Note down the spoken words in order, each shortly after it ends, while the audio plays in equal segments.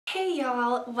Hey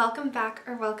y'all, welcome back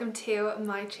or welcome to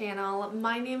my channel.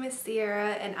 My name is Sierra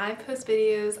and I post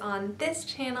videos on this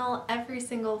channel every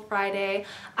single Friday.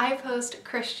 I post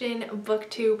Christian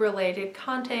booktube related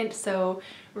content, so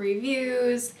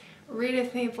reviews, read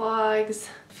with me vlogs,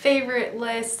 favorite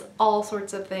lists, all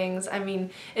sorts of things. I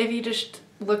mean, if you just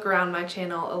look around my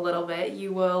channel a little bit,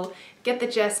 you will get the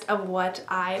gist of what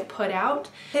I put out.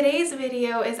 Today's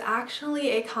video is actually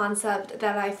a concept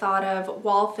that I thought of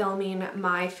while filming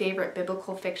my favorite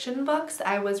biblical fiction books.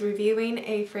 I was reviewing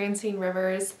a Francine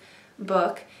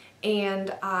book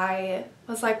and I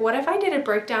was like, what if I did a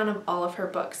breakdown of all of her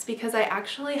books? Because I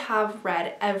actually have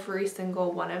read every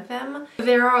single one of them.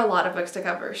 There are a lot of books to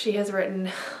cover. She has written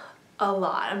a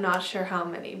lot. I'm not sure how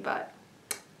many, but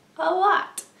a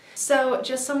lot. So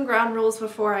just some ground rules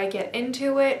before I get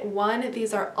into it. One,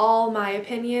 these are all my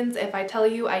opinions. If I tell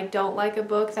you I don't like a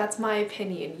book, that's my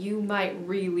opinion. You might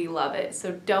really love it,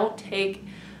 so don't take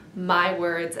my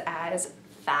words as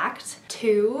fact.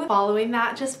 2, following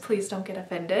that, just please don't get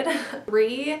offended.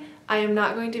 3, I am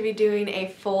not going to be doing a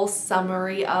full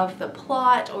summary of the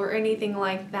plot or anything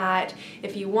like that.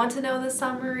 If you want to know the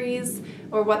summaries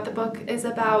or what the book is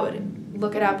about,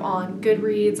 look it up on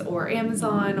Goodreads or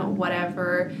Amazon or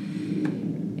whatever.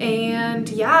 And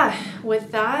yeah,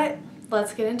 with that,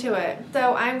 let's get into it.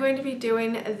 So I'm going to be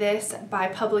doing this by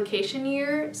publication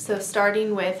year, so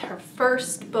starting with her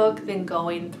first book, then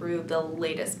going through the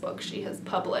latest book she has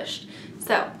published.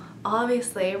 So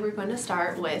obviously we're going to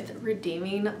start with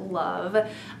Redeeming Love.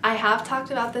 I have talked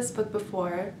about this book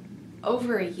before,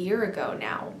 over a year ago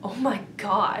now. Oh my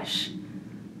gosh.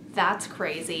 That's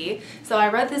crazy. So I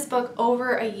read this book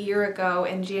over a year ago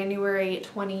in January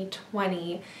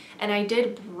 2020, and I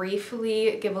did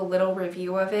briefly give a little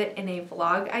review of it in a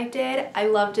vlog I did. I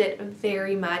loved it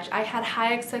very much. I had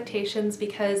high expectations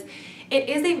because it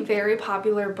is a very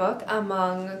popular book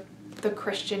among the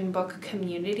Christian book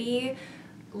community.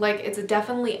 Like, it's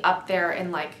definitely up there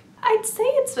in, like, I'd say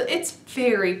it's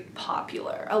very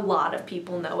popular. A lot of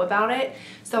people know about it.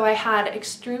 So I had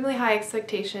extremely high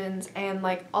expectations and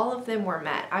like all of them were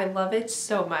met. I love it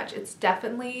so much. It's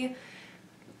definitely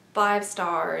 5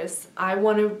 stars. I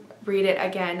want to read it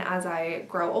again as I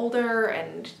grow older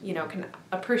and, you know, can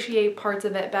appreciate parts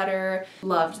of it better.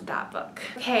 Loved that book.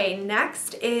 Okay,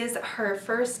 next is her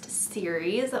first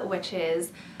series, which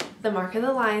is the Mark of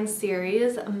the Lion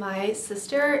series. My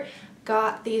sister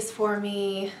got these for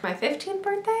me my 15th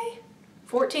birthday?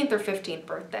 14th or 15th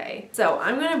birthday. So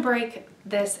I'm gonna break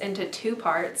this into 2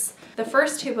 parts. The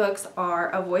first 2 books are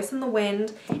A Voice in the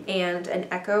Wind and An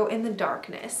Echo in the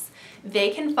Darkness. They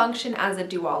can function as a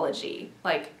duology,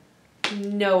 like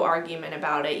no argument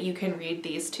about it. You can read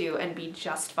these 2 and be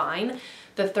just fine.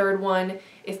 The third one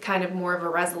is kind of more of a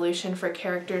resolution for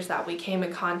characters that we came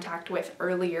in contact with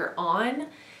earlier on.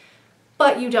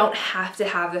 But you don't have to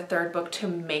have the 3rd book to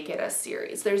make it a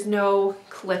series. There's no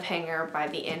cliffhanger by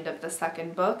the end of the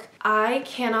 2nd book. I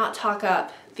cannot talk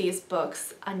up these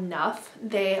books enough.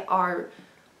 They are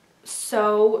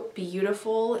so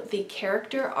beautiful. The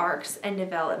character arcs and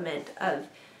development of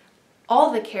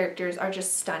all the characters are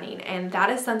just stunning, and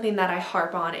that is something that I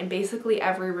harp on in basically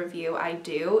every review I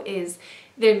do. Is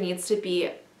there needs to be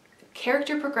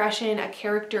character progression, a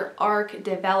character arc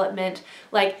development.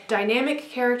 Like, dynamic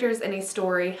characters in a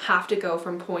story have to go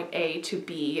from point A to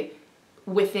B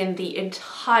within the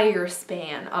entire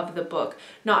span of the book,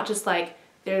 not just like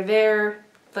they're there,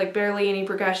 like barely any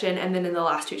progression, and then in the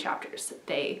last 2 chapters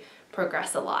they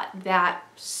progress a lot. That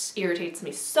irritates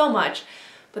me so much,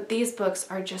 but these books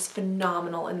are just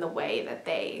phenomenal in the way that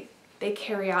they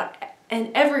carry out. And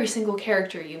every single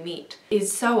character you meet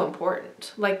is so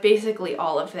important. Like, basically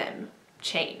all of them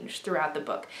change throughout the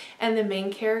book. And the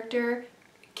main character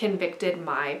convicted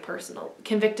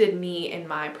me in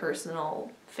my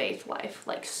personal faith life,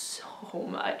 like, so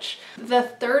much.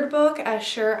 The 3rd book, As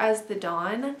Sure as the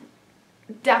Dawn,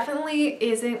 definitely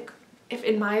isn't,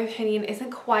 in my opinion,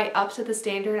 isn't quite up to the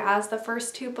standard as the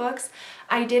first 2 books.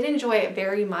 I did enjoy it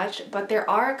very much, but there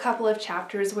are a couple of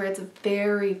chapters where it's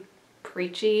very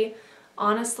preachy.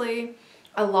 Honestly,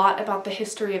 a lot about the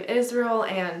history of Israel,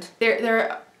 and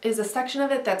there is a section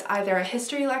of it that's either a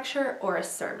history lecture or a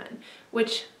sermon,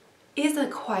 which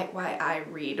isn't quite why I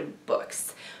read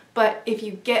books. But if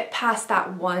you get past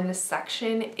that one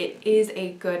section, it is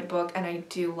a good book and I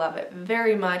do love it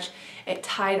very much. It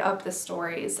tied up the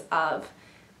stories of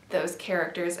those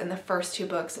characters in the first 2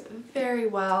 books very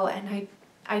well, and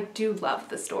I do love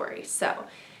the story. So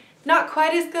not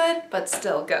quite as good, but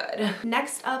still good.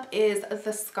 Next up is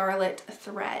The Scarlet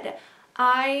Thread.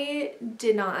 I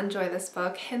did not enjoy this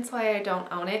book, hence why I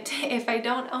don't own it. If I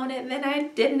don't own it, then I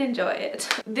didn't enjoy it.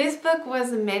 This book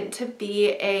was meant to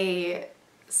be a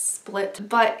split,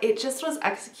 but it just was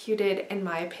executed, in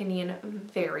my opinion,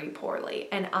 very poorly.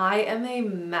 And I am a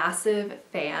massive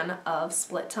fan of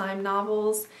split time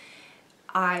novels.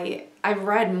 I've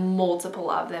read multiple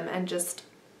of them and just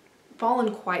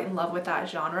fallen quite in love with that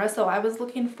genre. So I was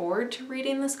looking forward to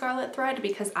reading The Scarlet Thread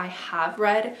because I have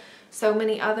read so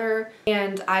many other,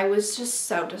 and I was just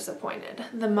so disappointed.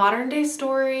 The modern day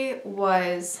story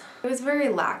was very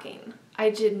lacking. I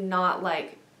did not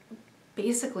like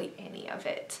basically any of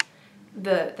it.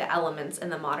 The elements in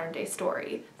the modern day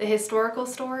story. The historical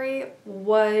story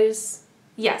was,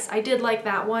 yes, I did like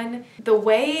that one. The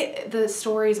way the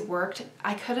stories worked,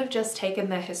 I could have just taken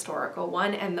the historical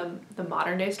one, and the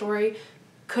modern day story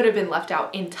could have been left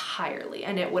out entirely,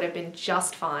 and it would have been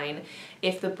just fine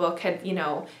if the book had, you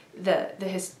know, the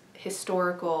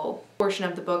historical portion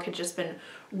of the book had just been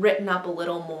written up a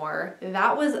little more.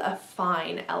 That was a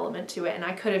fine element to it, and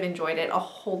I could have enjoyed it a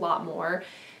whole lot more.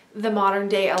 The modern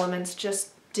day elements just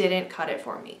didn't cut it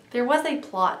for me. There was a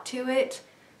plot to it,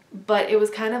 but it was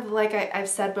kind of like I've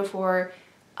said before,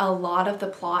 a lot of the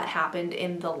plot happened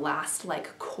in the last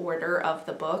like quarter of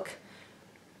the book,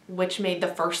 which made the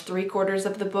first 3/4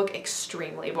 of the book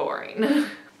extremely boring.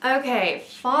 Okay,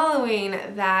 following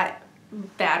that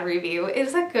bad review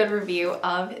is a good review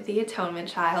of The Atonement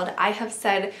Child. I have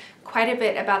said quite a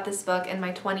bit about this book in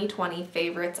my 2020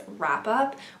 favorites wrap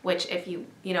up, which if you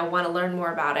want to learn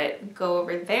more about it, go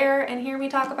over there and hear me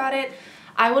talk about it.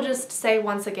 I will just say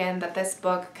once again that this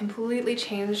book completely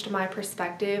changed my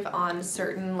perspective on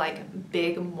certain like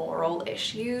big moral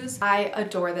issues. I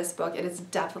adore this book. It is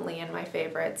definitely in my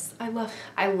favorites. I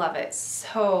love it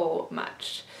so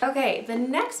much. Okay, the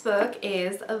next book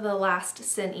is The Last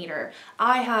Sin Eater.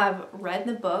 I have read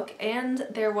the book, and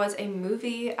there was a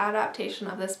movie adaptation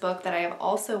of this book that I have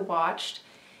also watched,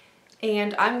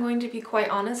 and I'm going to be quite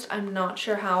honest, I'm not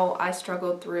sure how I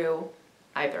struggled through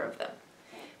either of them.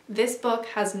 This book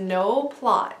has no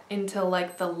plot until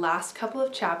like the last couple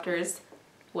of chapters,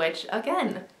 which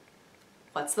again,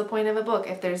 what's the point of a book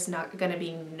if there's not going to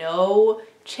be no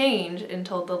change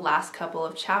until the last couple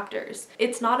of chapters?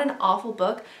 It's not an awful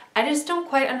book. I just don't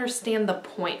quite understand the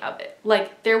point of it.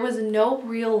 Like, there was no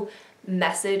real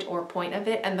message or point of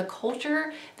it, and the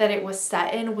culture that it was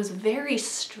set in was very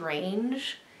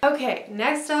strange. Okay,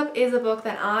 next up is a book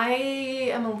that I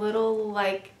am a little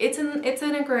like, it's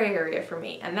in a gray area for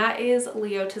me, and that is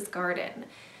Leota's Garden.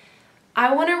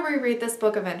 I want to reread this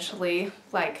book eventually,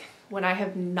 like when I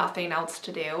have nothing else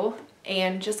to do,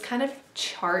 and just kind of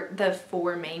chart the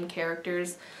 4 main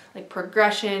characters, like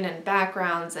progression and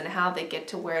backgrounds and how they get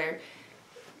to where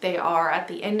they are at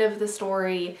the end of the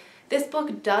story. This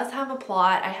book does have a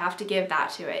plot, I have to give that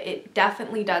to it. It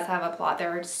definitely does have a plot.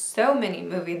 There are so many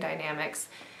moving dynamics.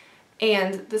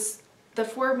 And the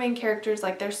 4 main characters,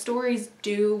 like their stories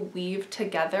do weave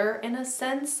together in a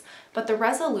sense, but the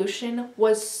resolution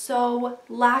was so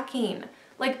lacking.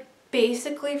 Like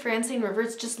basically Francine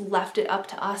Rivers just left it up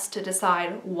to us to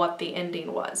decide what the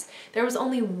ending was. There was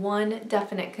only one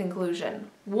definite conclusion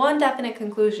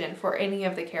for any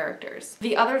of the characters.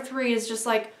 The other 3 is just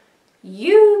like,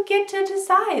 you get to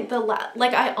decide.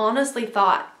 Like I honestly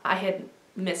thought I had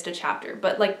missed a chapter,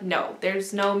 but like no,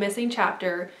 there's no missing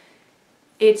chapter.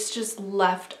 It's just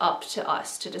left up to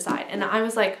us to decide. And I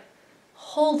was like,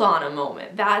 hold on a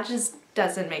moment, that just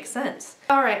doesn't make sense.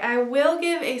 All right, I will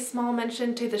give a small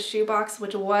mention to The Shoebox,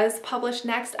 which was published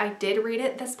next. I did read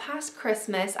it this past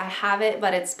Christmas. I have it,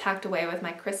 but it's packed away with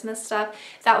my Christmas stuff.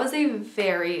 That was a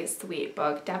very sweet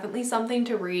book. Definitely something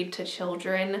to read to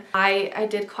children. I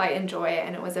did quite enjoy it,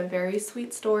 and it was a very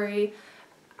sweet story.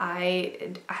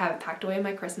 I have packed away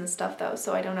my Christmas stuff though,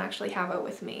 so I don't actually have it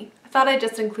with me. I thought I'd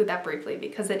just include that briefly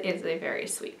because it is a very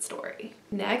sweet story.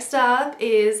 Next up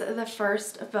is the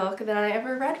first book that I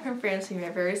ever read from Francine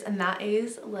Rivers, and that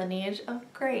is Lineage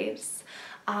of Grace.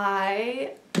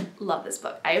 I love this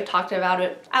book. I have talked about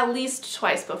it at least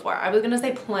twice before. I was gonna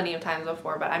say plenty of times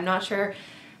before, but I'm not sure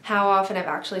how often I've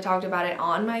actually talked about it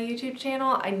on my YouTube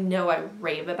channel. I know I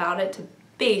rave about it to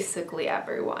basically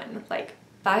everyone. Like,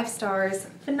 5 stars,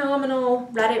 phenomenal,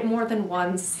 read it more than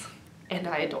once, and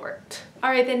I adore it. All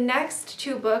right, the next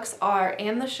 2 books are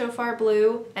And the Shofar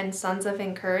Blew and Sons of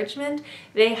Encouragement.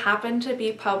 They happen to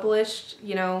be published,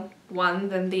 you know, one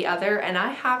than the other, and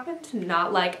I happen to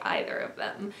not like either of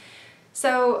them.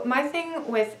 So my thing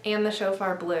with And the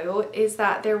Shofar Blew is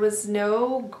that there was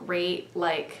no great,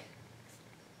 like,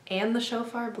 And the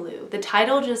Shofar Blew. The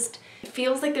title just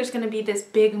feels like there's gonna be this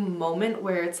big moment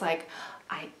where it's like,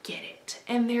 I get it.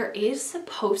 and there is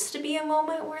supposed to be a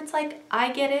moment where it's like,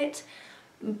 I get it,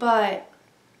 but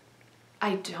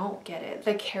I don't get it.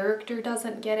 The character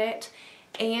doesn't get it,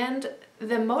 and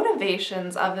the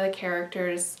motivations of the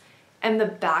characters and the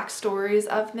backstories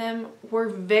of them were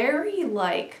very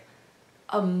like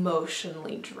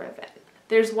emotionally driven.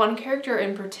 There's one character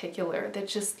in particular that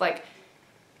just like,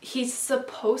 he's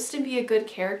supposed to be a good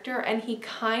character and he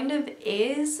kind of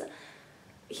is.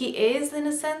 He is in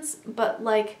a sense, but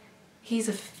like he's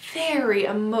very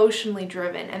emotionally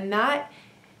driven, and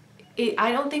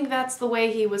I don't think that's the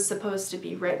way he was supposed to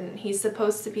be written. He's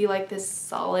supposed to be like this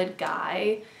solid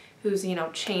guy who's, you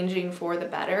know, changing for the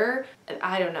better.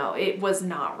 I don't know, it was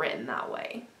not written that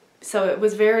way. So it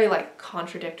was very like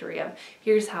contradictory of,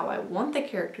 here's how I want the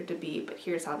character to be, but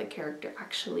here's how the character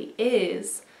actually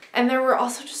is. And there were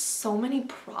also just so many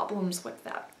problems with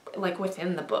that, like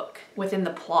within the book, within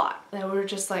the plot, that were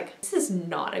just like, this is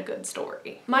not a good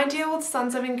story. My deal with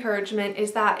Sons of Encouragement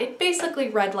is that it basically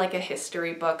read like a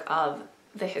history book of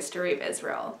the history of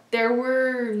Israel. There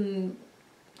were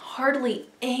hardly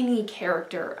any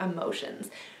character emotions,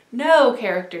 no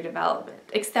character development,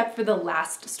 except for the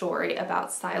last story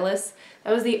about Silas.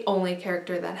 That was the only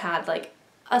character that had like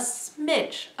a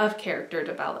smidge of character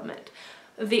development.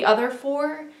 The other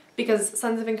four, because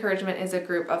Sons of Encouragement is a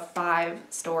group of 5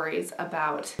 stories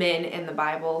about men in the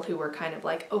Bible who were kind of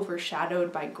like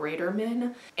overshadowed by greater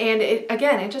men. And it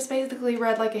just basically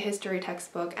read like a history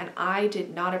textbook, and I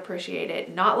did not appreciate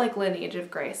it. Not like Lineage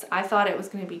of Grace. I thought it was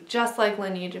going to be just like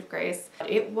Lineage of Grace.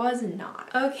 It was not.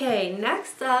 Okay,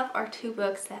 next up are 2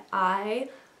 books that I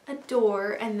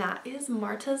adore, and that is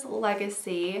Marta's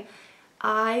Legacy.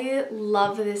 I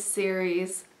love this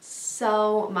series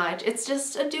so much. It's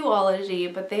just a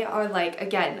duology, but they are like,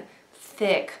 again,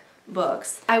 thick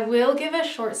books. I will give a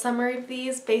short summary of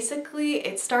these. Basically,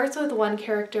 it starts with one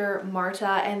character, Marta,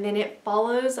 and then it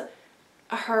follows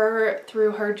her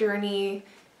through her journey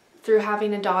through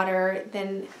having a daughter,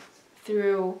 then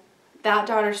through that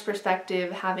daughter's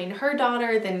perspective having her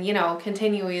daughter, then, you know,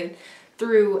 continuing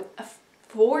through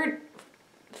 4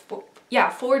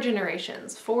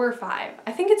 generations, 4 or 5.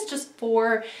 I think it's just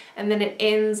 4, and then it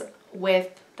ends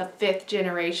with the 5th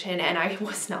generation, and I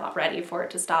was not ready for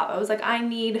it to stop. I was like, I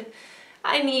need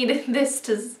this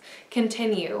to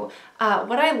continue.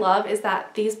 What I love is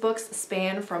that these books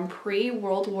span from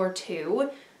pre-World War II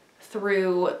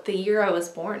through the year I was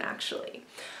born, actually.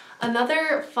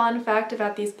 Another fun fact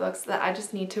about these books that I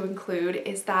just need to include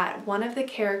is that one of the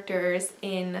characters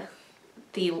in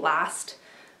the last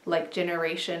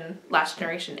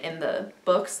generation in the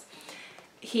books,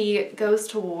 he goes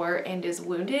to war and is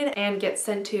wounded and gets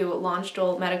sent to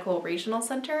Landstuhl Medical Regional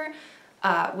Center,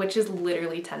 which is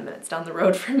literally 10 minutes down the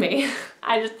road from me.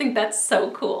 I just think that's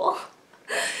so cool.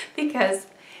 Because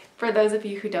for those of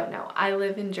you who don't know, I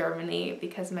live in Germany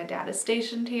because my dad is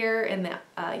stationed here in the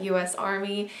US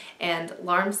Army, and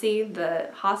Larmsee,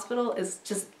 the hospital, is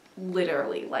just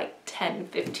literally like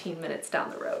 10-15 minutes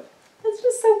down the road. It's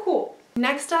just so cool.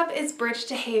 Next up is Bridge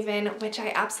to Haven, which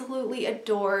I absolutely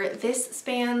adore. This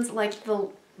spans like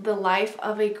the life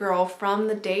of a girl from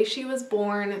the day she was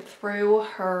born through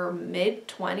her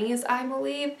mid-20s, I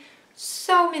believe.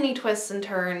 So many twists and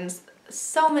turns,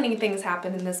 so many things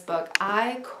happen in this book.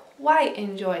 I quite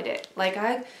enjoyed it. Like,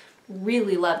 I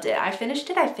really loved it. I finished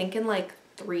it, I think, in like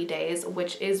 3 days,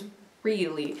 which is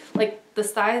really, like, the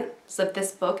size of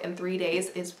this book in 3 days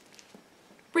is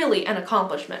really an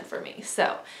accomplishment for me.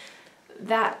 So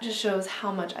that just shows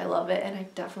how much I love it, and I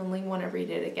definitely want to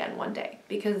read it again one day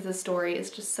because the story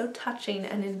is just so touching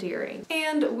and endearing.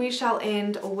 And we shall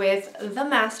end with The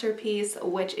Masterpiece,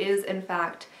 which is in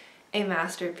fact a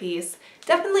masterpiece.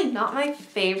 Definitely not my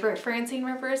favorite Francine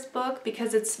Rivers book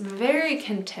because it's very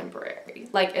contemporary.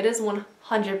 Like, it is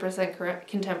 100%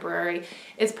 contemporary.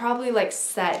 It's probably like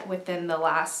set within the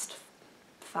last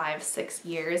 5-6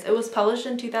 years. It was published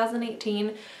in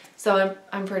 2018, so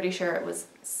I'm pretty sure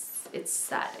it's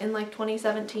set in like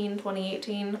 2017,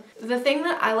 2018. The thing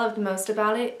that I loved most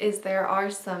about it is there are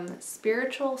some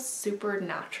spiritual,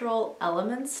 supernatural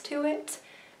elements to it.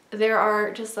 There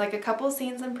are just like a couple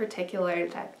scenes in particular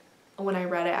that when I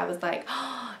read it, I was like,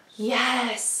 oh,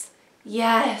 yes,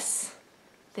 yes,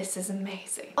 this is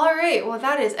amazing. All right, well,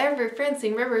 that is every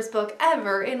Francine Rivers book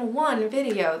ever in one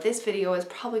video. This video is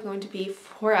probably going to be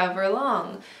forever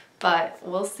long, but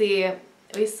we'll see.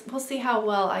 We'll see how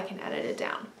well I can edit it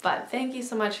down. But thank you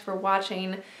so much for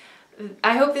watching.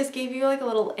 I hope this gave you like a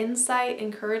little insight,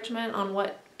 encouragement on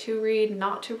what to read,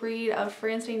 not to read of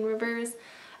Francine Rivers.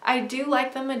 I do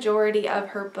like the majority of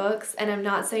her books, and I'm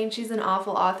not saying she's an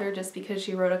awful author just because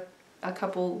she wrote a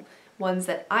couple ones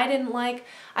that I didn't like.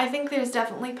 I think there's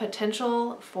definitely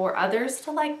potential for others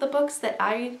to like the books that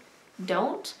I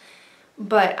don't,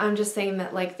 but I'm just saying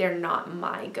that like they're not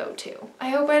my go-to.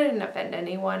 I hope I didn't offend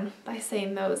anyone by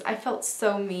saying those. I felt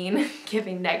so mean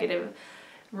giving negative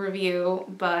review,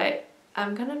 but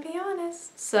I'm gonna be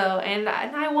honest. So, and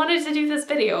I wanted to do this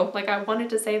video, like I wanted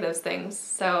to say those things.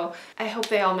 So I hope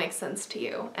they all make sense to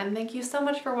you. And thank you so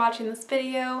much for watching this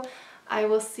video. I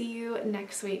will see you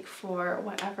next week for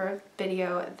whatever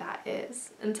video that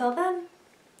is. Until then,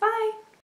 bye.